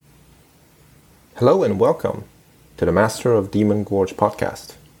Hello and welcome to the Master of Demon Gorge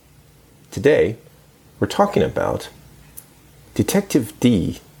podcast. Today, we're talking about Detective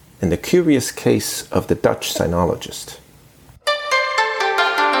D and the curious case of the Dutch Sinologist.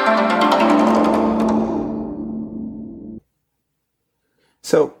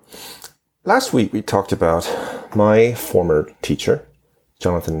 So, last week we talked about my former teacher,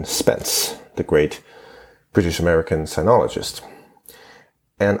 Jonathan Spence, the great British-American sinologist.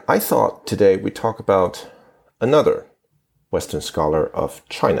 And I thought today we'd talk about another Western scholar of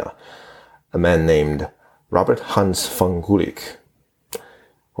China, a man named Robert Hans van Gulik.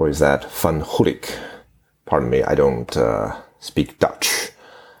 Or is that van Gulik? Pardon me, I don't speak Dutch.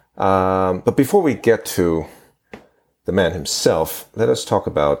 But before we get to the man himself, let us talk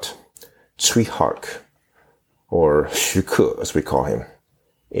about Cui Hark, or Xu Ke, as we call him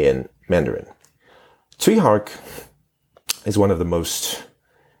in Mandarin. Cui Hark is one of the most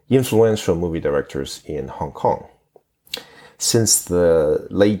influential movie directors in Hong Kong. Since the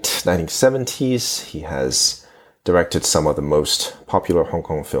late 1970s, he has directed some of the most popular Hong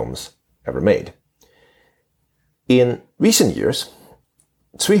Kong films ever made. In recent years,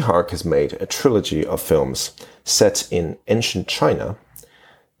 Cui Hark has made a trilogy of films set in ancient China,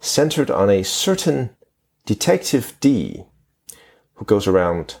 centered on a certain Detective D who goes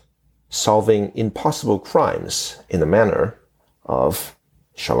around solving impossible crimes in the manner of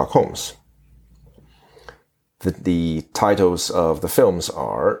Sherlock Holmes. The titles of the films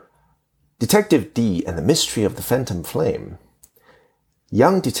are Detective D and the Mystery of the Phantom Flame,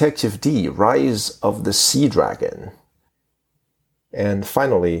 Young Detective D, Rise of the Sea Dragon, and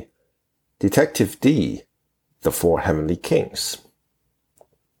finally, Detective D, The Four Heavenly Kings.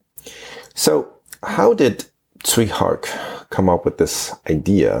 So, how did Cui Hark come up with this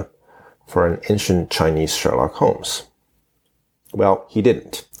idea for an ancient Chinese Sherlock Holmes? Well, he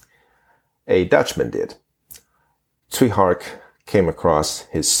didn't. A Dutchman did. Cui Hark came across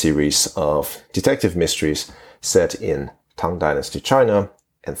his series of detective mysteries set in Tang Dynasty China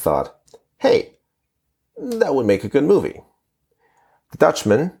and thought, hey, that would make a good movie. The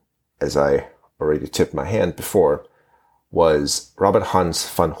Dutchman, as I already tipped my hand before, was Robert Hans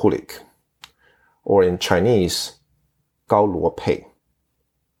van Gulik, or in Chinese, Gao Luo Pei.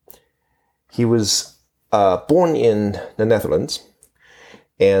 He was born in the Netherlands,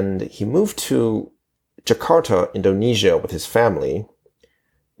 and he moved to Jakarta, Indonesia with his family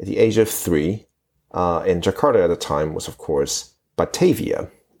at the age of 3. And Jakarta at the time was, of course,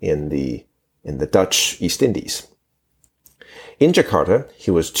 Batavia in the Dutch East Indies. In Jakarta, he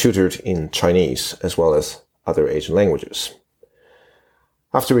was tutored in Chinese as well as other Asian languages.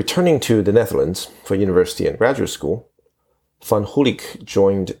 After returning to the Netherlands for university and graduate school, Van Gulik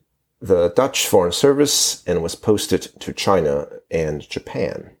joined the Dutch Foreign Service and was posted to China and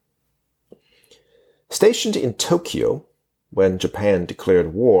Japan. Stationed in Tokyo when Japan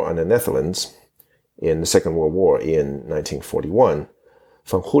declared war on the Netherlands in the Second World War in 1941,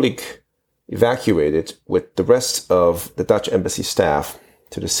 Van Gulik evacuated with the rest of the Dutch embassy staff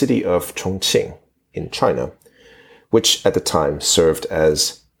to the city of Chongqing in China, which at the time served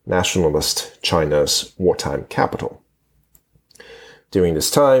as nationalist China's wartime capital. During this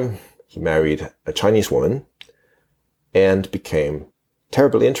time, he married a Chinese woman and became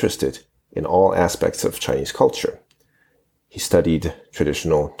terribly interested in all aspects of Chinese culture. He studied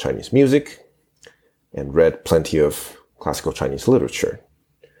traditional Chinese music and read plenty of classical Chinese literature.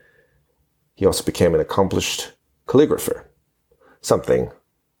 He also became an accomplished calligrapher, something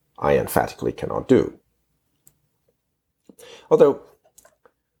I emphatically cannot do. Although,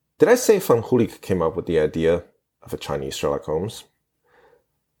 did I say Van Gulik came up with the idea of a Chinese Sherlock Holmes?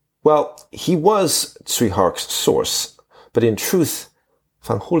 Well, he was Cui Hark's source, but in truth,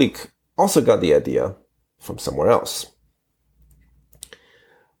 Van Gulik also got the idea from somewhere else.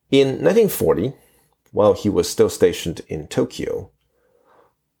 In 1940, while he was still stationed in Tokyo,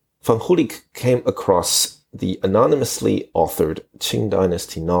 Van Gulik came across the anonymously authored Qing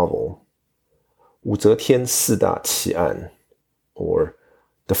Dynasty novel, 武则天四大奇案, or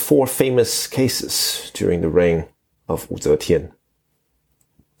The Four Famous Cases During the Reign of Wu Zetian.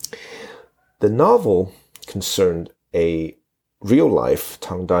 The novel concerned a real-life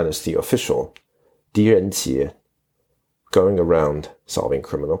Tang Dynasty official, Di Renjie, going around solving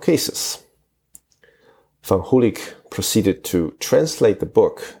criminal cases. Van Gulik proceeded to translate the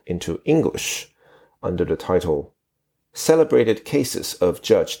book into English under the title Celebrated Cases of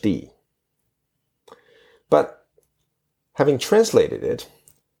Judge D. But having translated it,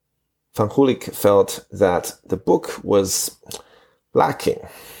 Van Gulik felt that the book was lacking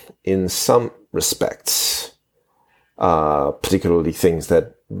in some respects, particularly things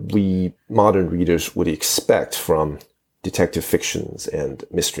that we modern readers would expect from detective fictions and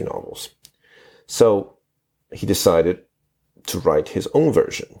mystery novels. So he decided to write his own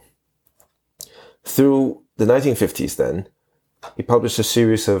version. Through the 1950s then, he published a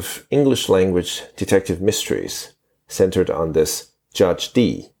series of English-language detective mysteries centered on this Judge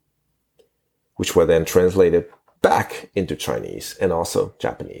D, which were then translated back into Chinese and also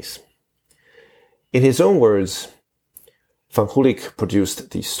Japanese. In his own words, Van Gulik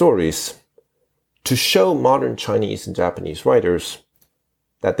produced these stories to show modern Chinese and Japanese writers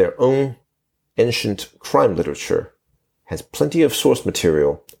that their own ancient crime literature has plenty of source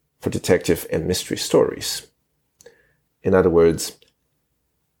material for detective and mystery stories. In other words,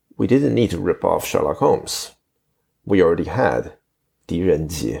 we didn't need to rip off Sherlock Holmes. We already had 狄仁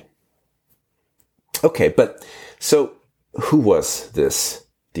杰. Okay, but so who was this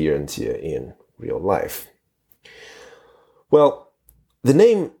狄仁杰 in real life? Well, the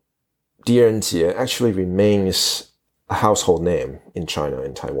name 狄仁杰 actually remains a household name in China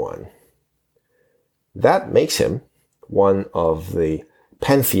and Taiwan. That makes him one of the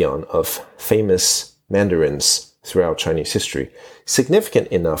pantheon of famous mandarins throughout Chinese history, significant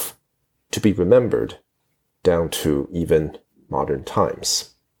enough to be remembered down to even modern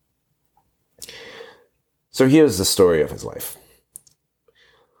times. So here's the story of his life.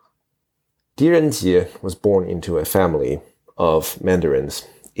 狄仁杰 was born into a family of mandarins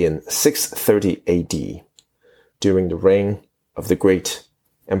in 630 AD during the reign of the great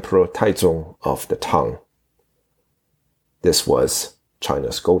Emperor Taizong of the Tang. This was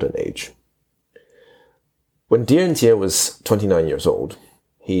China's golden age. When 狄仁杰 was 29 years old,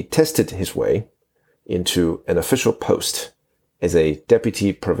 he tested his way into an official post as a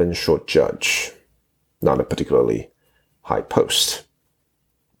deputy provincial judge, not a particularly high post.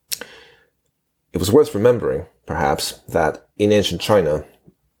 It was worth remembering, perhaps, that in ancient China,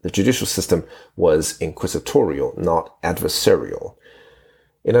 the judicial system was inquisitorial, not adversarial.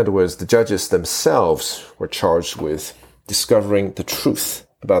 In other words, the judges themselves were charged with discovering the truth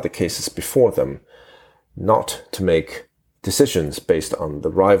about the cases before them, not to make decisions based on the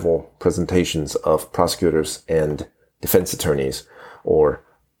rival presentations of prosecutors and defense attorneys or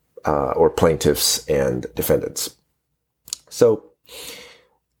plaintiffs and defendants. So,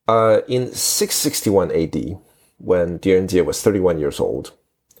 in 661 AD, when 狄仁杰 was 31 years old,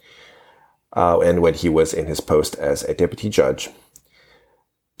 and when he was in his post as a deputy judge,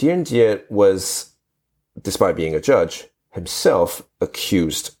 狄仁杰 was, despite being a judge, himself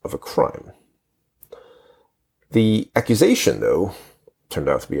accused of a crime. The accusation, though, turned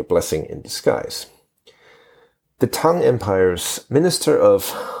out to be a blessing in disguise. The Tang Empire's Minister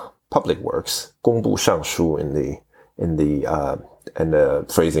of Public Works, 工部尚书 in the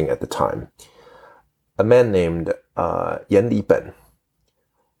phrasing at the time, a man named Yan Liben,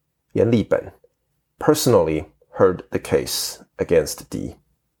 personally heard the case against Di.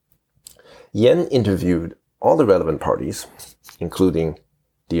 Yan interviewed all the relevant parties, including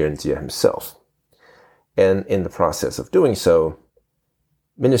狄仁杰 himself. And in the process of doing so,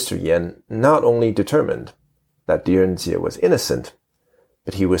 Minister Yan not only determined that 狄仁杰 was innocent,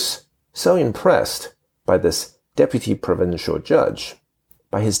 but he was so impressed by this deputy provincial judge,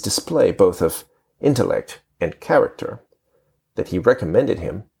 by his display both of intellect and character, that he recommended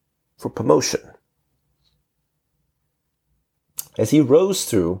him for promotion. As he rose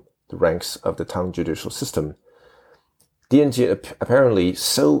through the ranks of the Tang judicial system, 狄仁杰 apparently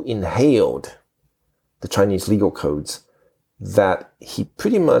so inhaled the Chinese legal codes that he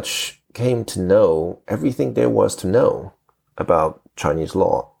pretty much came to know everything there was to know about Chinese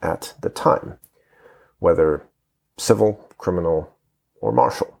law at the time, whether civil, criminal, or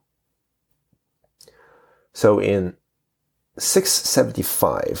martial. So in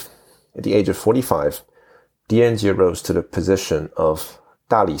 675, at the age of 45, 狄仁杰 rose to the position of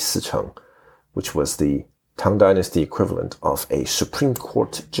大理寺丞, which was the Tang Dynasty equivalent of a Supreme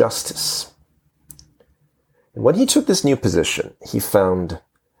Court justice. And when he took this new position, he found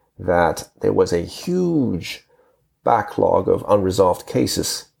that there was a huge backlog of unresolved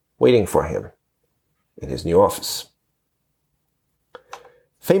cases waiting for him in his new office.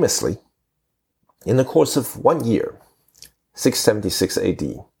 Famously, in the course of 1 year, 676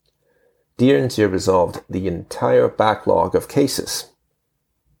 AD, 狄仁杰 resolved the entire backlog of cases,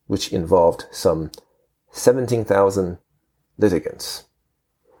 which involved some 17,000 litigants.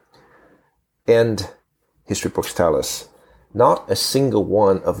 And history books tell us, not a single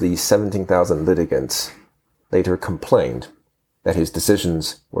one of these 17,000 litigants later complained that his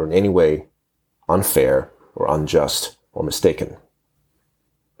decisions were in any way unfair or unjust or mistaken.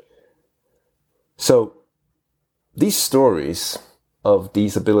 So, these stories of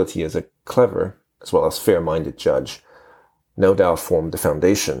Di's ability as a clever as well as fair-minded judge no doubt formed the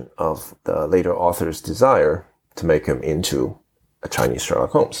foundation of the later author's desire to make him into a Chinese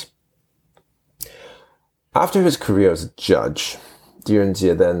Sherlock Holmes. After his career as a judge, Di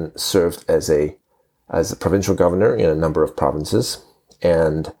Renjie then served as a provincial governor in a number of provinces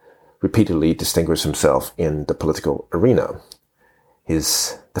and repeatedly distinguished himself in the political arena.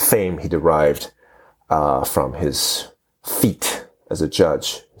 The fame he derived from his feat as a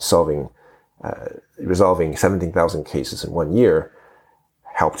judge, resolving 17,000 cases in 1 year,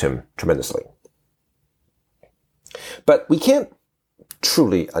 helped him tremendously. But we can't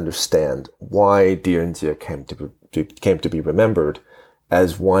truly understand why Di Renjie came to be remembered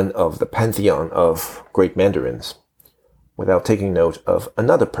as one of the pantheon of great mandarins without taking note of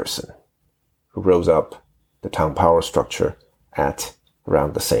another person who rose up the Tang power structure at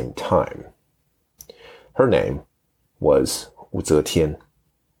around the same time. Her name was Wu Zetian.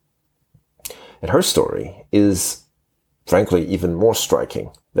 And her story is, frankly, even more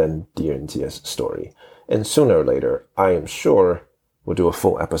striking than Di Renjie's story. And sooner or later, I am sure, we'll do a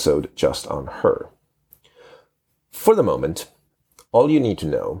full episode just on her. For the moment, all you need to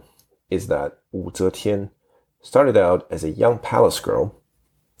know is that Wu Zetian started out as a young palace girl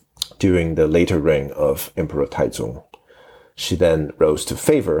during the later reign of Emperor Taizong. She then rose to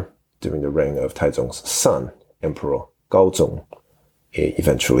favor during the reign of Taizong's son, Emperor Gaozong,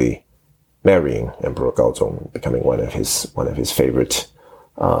 eventually marrying Emperor Gaozong, becoming one of his favorite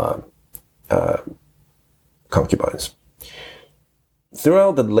concubines.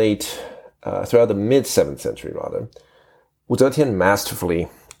 Throughout the mid-7th century, Wu Zetian masterfully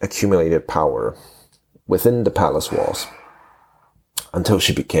accumulated power within the palace walls until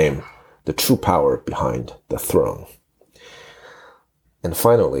she became the true power behind the throne. And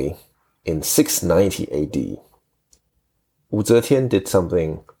finally, in 690 AD, Wu Zetian did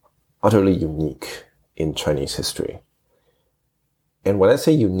something utterly unique in Chinese history. And when I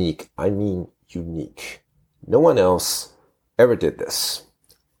say unique, I mean unique. No one else ever did this.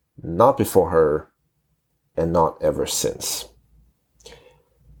 Not before her, and not ever since.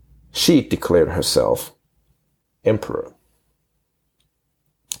 She declared herself emperor.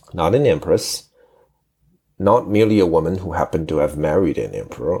 Not an empress, not merely a woman who happened to have married an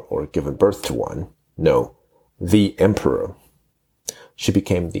emperor or given birth to one. No, the emperor. She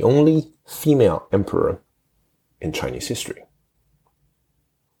became the only female emperor in Chinese history.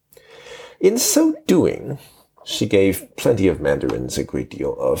 In so doing, she gave plenty of mandarins a great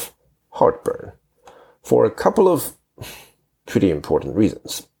deal of heartburn for a couple of pretty important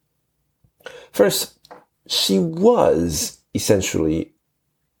reasons. First, she was essentially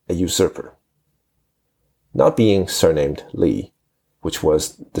a usurper. Not being surnamed Li, which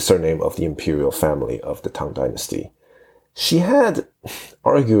was the surname of the imperial family of the Tang dynasty, she had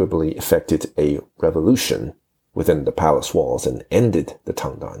arguably effected a revolution within the palace walls and ended the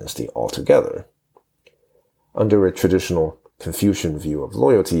Tang dynasty altogether. Under a traditional Confucian view of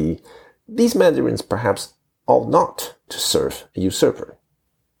loyalty, these mandarins perhaps ought not to serve a usurper.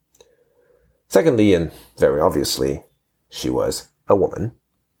 Secondly, and very obviously, she was a woman.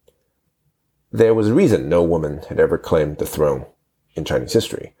 There was a reason no woman had ever claimed the throne in Chinese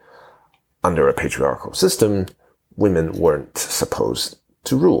history. Under a patriarchal system, women weren't supposed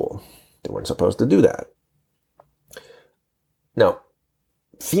to rule. They weren't supposed to do that. Now,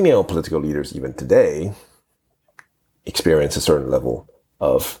 female political leaders even today experience a certain level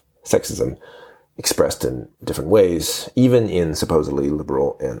of sexism expressed in different ways, even in supposedly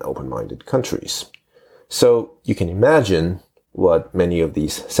liberal and open-minded countries. So you can imagine what many of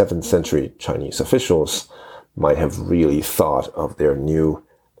these 7th century Chinese officials might have really thought of their new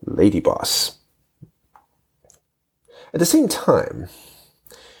lady boss. At the same time,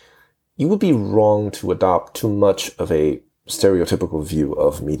 you would be wrong to adopt too much of a stereotypical view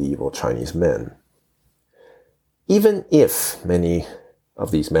of medieval Chinese men. Even if many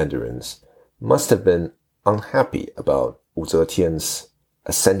of these mandarins must have been unhappy about Wu Zetian's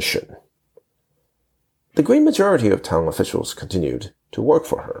ascension, the great majority of Tang officials continued to work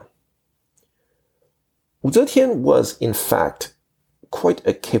for her. Wu Zetian was, in fact, quite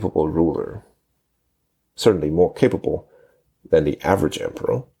a capable ruler, certainly more capable than the average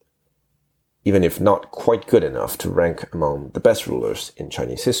emperor, even if not quite good enough to rank among the best rulers in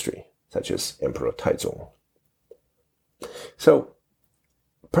Chinese history, such as Emperor Taizong. So,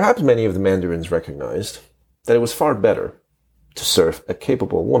 perhaps many of the mandarins recognized that it was far better to serve a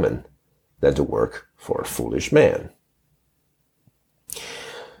capable woman than to work for a foolish man.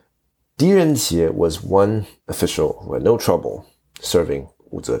 Di Renjie was one official who had no trouble serving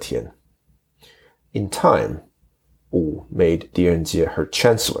Wu Zetian. In time, Wu made Direnjie her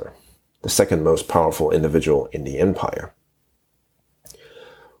chancellor, the second most powerful individual in the empire.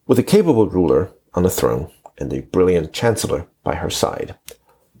 With a capable ruler on the throne and a brilliant chancellor by her side,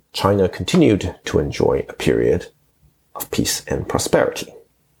 China continued to enjoy a period of peace and prosperity.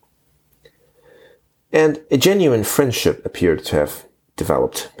 And a genuine friendship appeared to have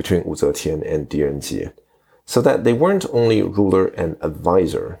developed between Wu Zetian and Direnjie, so that they weren't only ruler and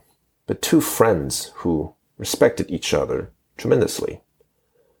advisor, but two friends who respected each other tremendously.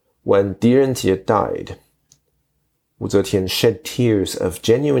 When Direnjie died, Wu Zetian shed tears of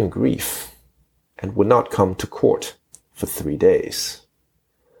genuine grief and would not come to court for 3 days.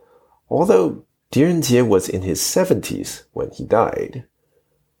 Although Direnjie was in his 70s when he died,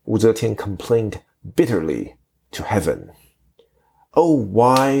 Wu Zetian complained bitterly to heaven, oh,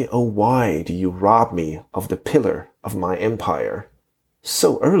 why do you rob me of the pillar of my empire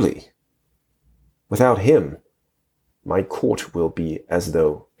so early? Without him, my court will be as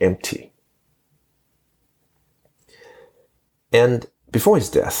though empty." And before his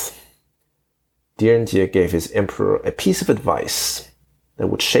death, Direnjie gave his emperor a piece of advice that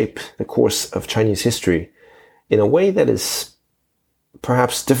would shape the course of Chinese history in a way that is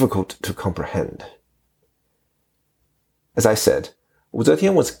perhaps difficult to comprehend. As I said, Wu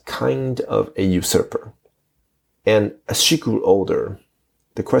Zetian was kind of a usurper, and as she grew older,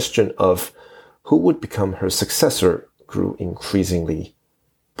 the question of who would become her successor grew increasingly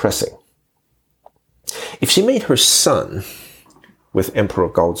pressing. If she made her son with Emperor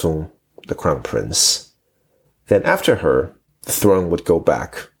Gaozong the crown prince, then after her, the throne would go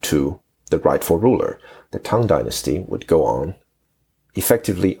back to the rightful ruler. The Tang dynasty would go on,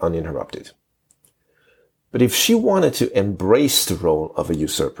 effectively uninterrupted. But if she wanted to embrace the role of a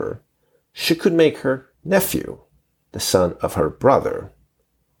usurper, she could make her nephew the son of her brother,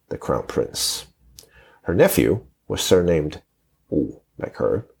 the crown prince. Her nephew was surnamed Wu, like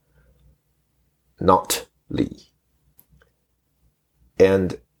her, not Li.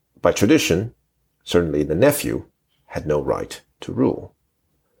 And by tradition, certainly the nephew had no right to rule.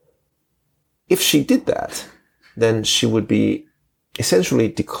 If she did that, then she would be essentially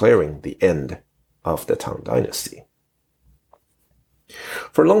declaring the end of the Tang dynasty.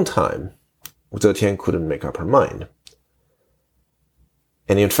 For a long time, Wu Zetian couldn't make up her mind.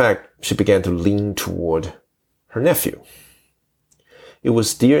 And in fact, she began to lean toward her nephew. It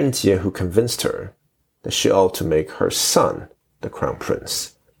was Direnjie who convinced her that she ought to make her son the crown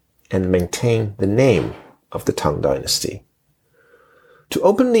prince and maintain the name of the Tang dynasty. To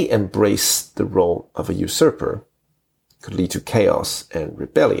openly embrace the role of a usurper could lead to chaos and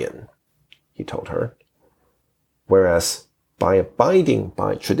rebellion, he told her, whereas by abiding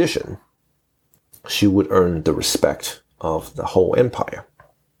by tradition, she would earn the respect of the whole empire.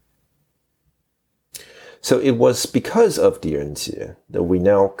 So it was because of Direnjie that we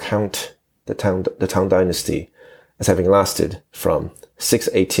now count the Tang dynasty as having lasted from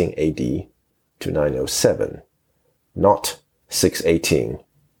 618 AD to 907, not 618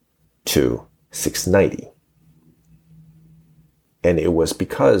 to 690. And it was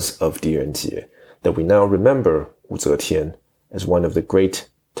because of Direnjie that we now remember Wu Zetian as one of the great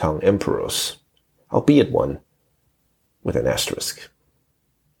Tang emperors, albeit one with an asterisk.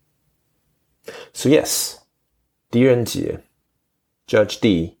 So yes, Direnjie, Judge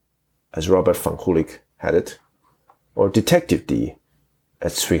D, as Robert von Kulik had it, or Detective D,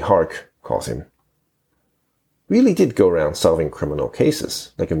 as Sri Hark calls him, really did go around solving criminal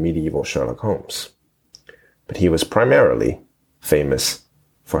cases like a medieval Sherlock Holmes. But he was primarily famous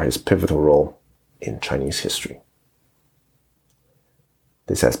for his pivotal role in Chinese history.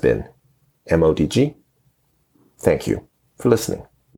 This has been MODG. Thank you for listening.